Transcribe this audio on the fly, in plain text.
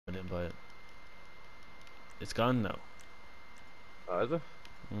by it. It's gone now. Oh, is it?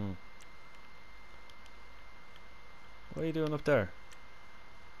 Mm. What are you doing up there?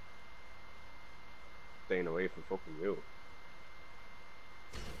 Staying away from fucking you.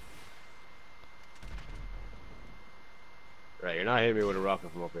 Right, you're not hitting me with a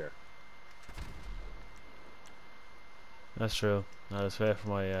rocket from up here. That's true. I was waiting for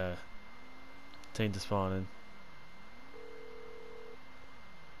my thing to spawn in.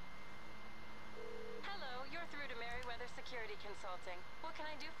 Hello, you're through to Merryweather Security Consulting. What can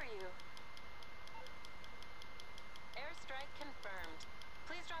I do for you? Airstrike confirmed.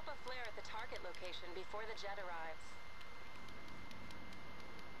 Please drop a flare at the target location before the jet arrives.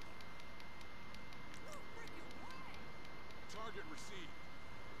 Target received.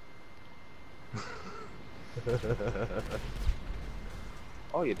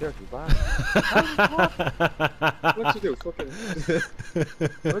 Oh, you dirty bastard. What you do? Fucking.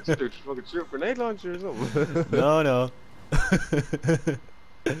 What you do? Just fucking shoot a grenade launcher or something? No, no.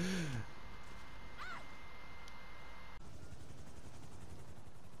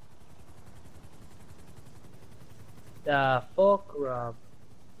 Fuck, Rob.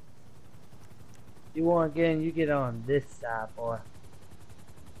 You want again, you get on this side, boy.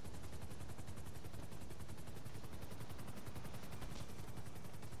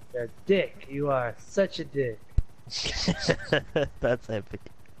 You're a dick. You are such a dick. That's epic.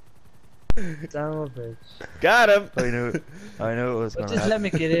 Son of a bitch. Got him! I knew it was But gonna just happen. let me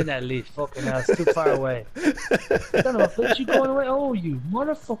get in at least. Fucking hell, it's too far away. Son of a bitch, you going away? Oh, you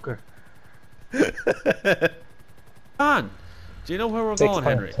motherfucker. On! Do you know where we're going,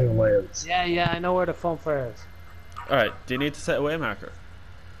 Henry? Yeah, I know where the phone fair is. Alright, do you need to set a way marker?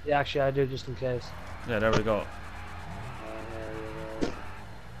 Yeah, actually, I do just in case. Yeah, there we go.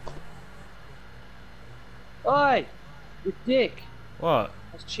 Oi! You dick! What?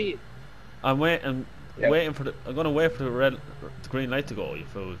 That's cheating. I'm waiting for the. I'm gonna wait for the green light to go, you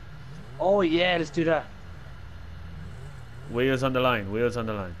fool. Oh, yeah, let's do that. Wheels on the line, wheels on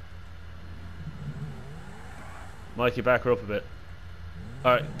the line. Mikey, back her up a bit.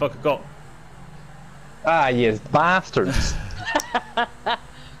 Alright, fuck it, go. Ah, you bastards.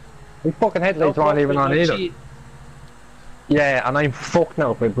 My fucking headlights aren't even on either. Cheat. Yeah, and I'm fucked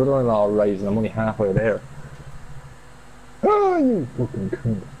now if my brother-in-law arrives and I'm only halfway there. Oh, you fucking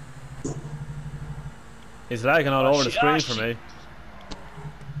cunt. He's lagging all over the screen for me.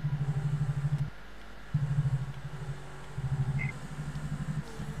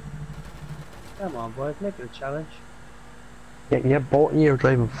 Come on, boys, make it a challenge. Yeah, both of you are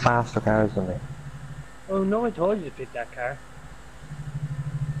driving faster cars than me. Oh, no, I told you to pick that car.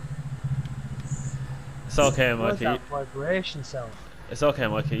 It's okay, What's Mikey. that vibration sound? It's okay,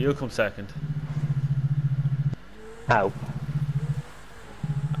 Mikey. You'll come second. How?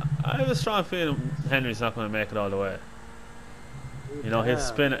 I have a strong feeling Henry's not going to make it all the way. You know, he'll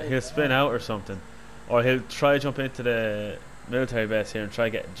spin out or something, or he'll try to jump into the military base here and try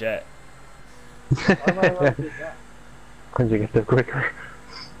to get a jet. Why am I allowed to do that? When you get there quicker.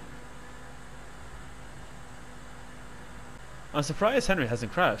 I'm surprised Henry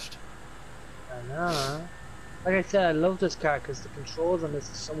hasn't crashed. I know. Like I said, I love this car because the controls on this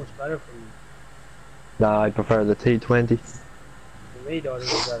is so much better for me. Nah, I prefer the T20. For me, though,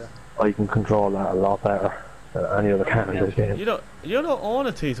 this is better. I can control that a lot better than any other car in this game. You don't own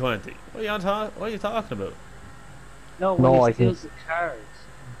a T20. What are you talking about? No, when No, he I can- steals the cars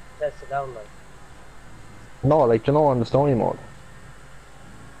and tests it out, like. No, like, you know, on the Stony mode,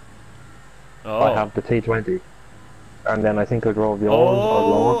 Oh. I have the T20. And then I think I drove yours or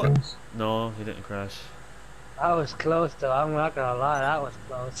lower things. No, he didn't crash. That was close, though. I'm not gonna lie, that was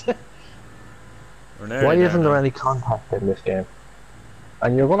close. We're nearly Why there isn't there now. any contact in this game?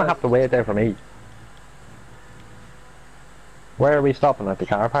 And you're gonna have to wait there for me. Where are we stopping? At the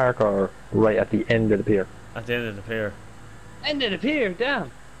car park or right at the end of the pier? At the end of the pier. End of the pier,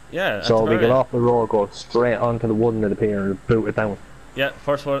 damn. Yeah. At So the we very get end. off the road, go straight onto the wooden of the pier and boot it down. Yeah.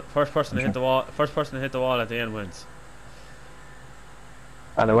 First person to hit the wall. First person to hit the wall at the end wins.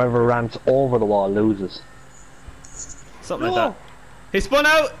 And whoever ramps over the wall loses. Something like that. He spun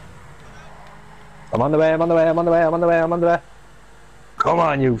out. I'm on the way, I'm on the way, I'm on the way, I'm on the way, I'm on the way. Come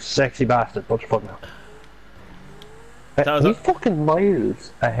on, you sexy bastard. Put your foot down. That was He's fucking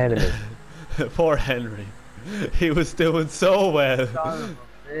miles ahead of me. Poor Henry. He was doing so well. Son of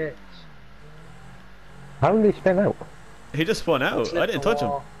a bitch. How did he spin out? He just spun out. I Clip didn't the touch him.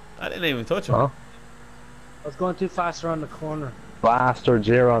 wall. I didn't even touch him. Huh? I was going too fast around the corner. Bastards,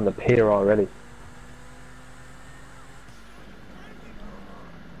 you're on the pier already.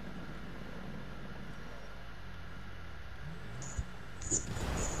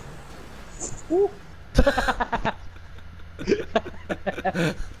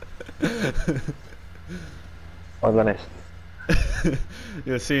 I've done it.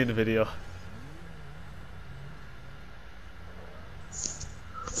 You'll see in the video.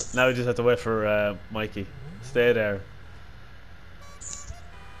 Now we just have to wait for Mikey. Stay there.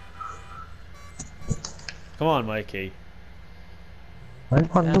 Come on, Mikey. I'm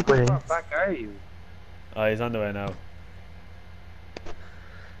on the way. How far back are you? Oh, he's on the way now.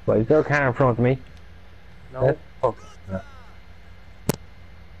 Well, is there a car in front of me? No. Yeah. Oh. Yeah.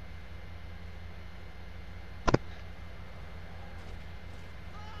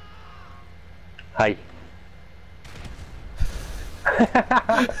 Hi.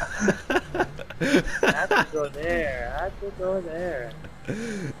 Had to go there. Had to go there.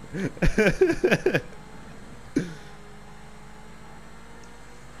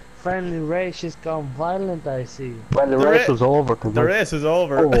 Friendly race has gone violent, I see. Well, the The race ra- was over. Cause The race is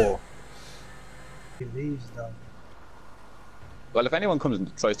over. Oh. He leaves though. Well, if anyone comes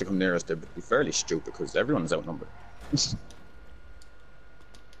and tries to come near us, they'd be fairly stupid because everyone's outnumbered. It's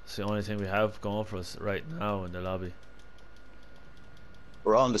the only thing we have going for us right now in the lobby.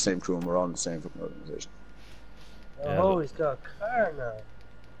 We're all in the same crew and we're all in the same fucking organization. Yeah, Oh, but- he's got a car now.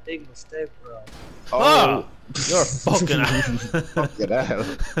 Big mistake, bro. Ah! You're fucking Fucking hell.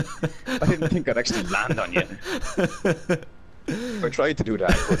 I didn't think I'd actually land on you. I tried to do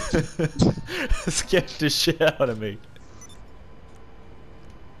that, but Scared the shit out of me.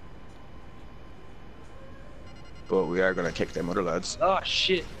 we are gonna kick them other lads. Oh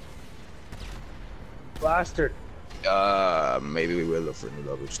shit. Bastard. Maybe we will look for a new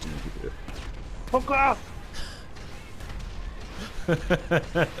lobby, just to keep it. Fuck off!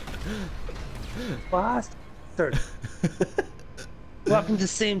 Bastard. Welcome to the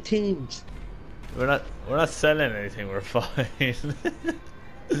same teams. We're not selling anything, we're fine.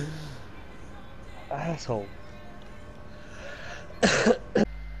 Asshole.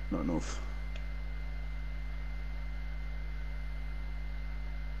 Not enough.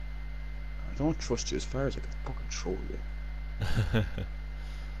 I don't trust you as far as I can fucking troll you.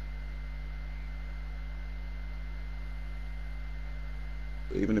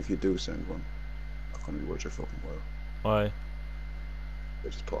 But even if you do send one, not gonna be worth your fucking while. Why? They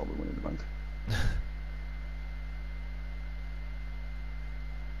just put all my money in the bank.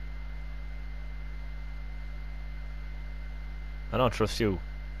 I don't trust you.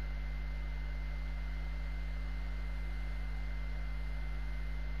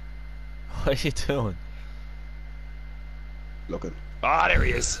 What are you doing? Looking. Ah, there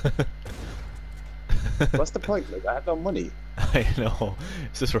he is! What's the point? Like, I have no money. I know.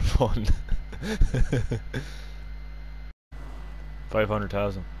 It's just for fun.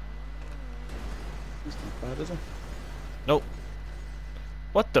 500,000. It's not bad, is it? Nope.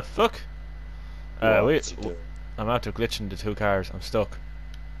 What the fuck? What's he doing? I'm after glitching the two cars. I'm stuck.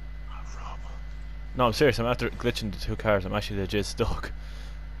 Ah, Rob. No, I'm serious. I'm after glitching the two cars. I'm actually legit stuck.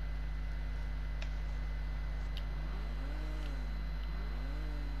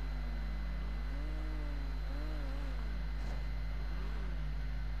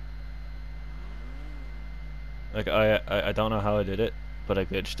 Like I don't know how I did it, but I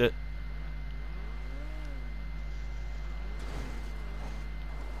glitched it.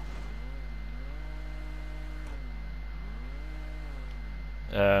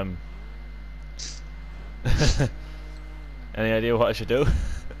 Any idea what I should do?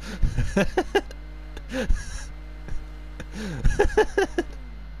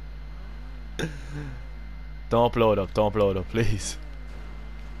 Don't blow it up, don't blow it up, please.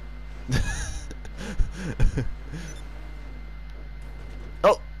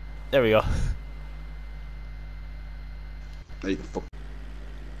 Oh, there we go. Now you can fuck.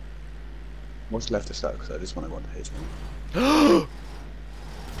 What's left is that? Because I just want to go on to H1.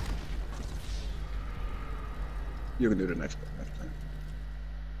 You can do the next time.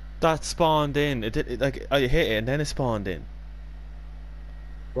 That spawned in. It did. Like I hit it and then it spawned in.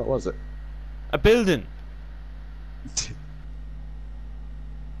 What was it? A building.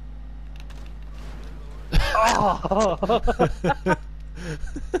 Oh!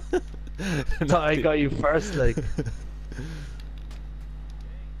 Thought I got you first, like.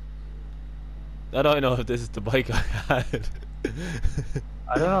 I don't know if this is the bike I had.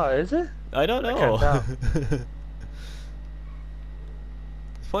 I don't know, is it? I don't I know. can't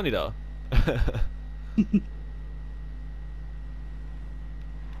It's funny though.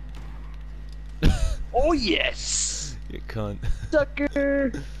 Oh yes! You cunt.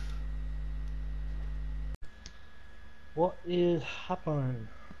 Sucker! What is happening?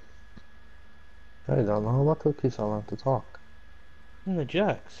 I don't know what took you so long to talk. In the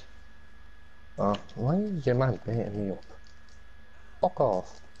jacks. Oh, why is your man beating me up? Fuck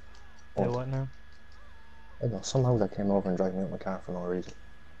off. Do what now? I don't know, somehow they came over and dragged me out of my car for no reason.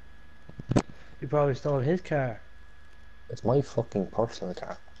 You probably stole his car. It's my fucking personal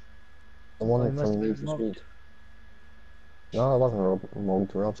car. The Well, one he must from have Need been for mugged. Speed. No, it wasn't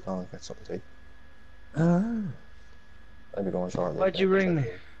mugged. Rob's gone to get something to eat. Ah. I'd be going shortly. Why'd you ring me?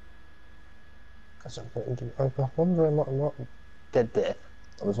 Because I'm wondering what did there.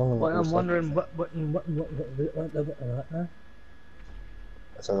 I was wondering Well, what I'm was wondering taking. what now?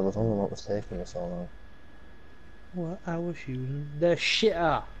 I said I was wondering what was taking you so long. What I was shooting the shit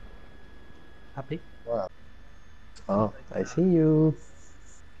up. Happy? Wow. Oh, I see you.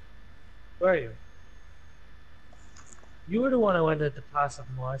 Where are you? You were the one I went at the passive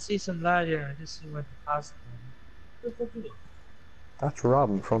mode. I see some lad here and I just see you went to passive mode. What the fuck are you doing? That's Rob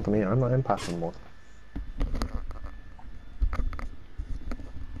in front of me. I'm not in passive mode.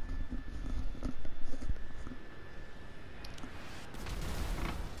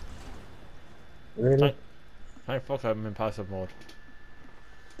 Really? Thank fuck I'm in passive mode.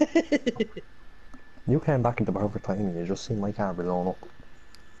 You came back into perfect timing. You just seen my car blown up.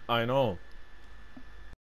 I know.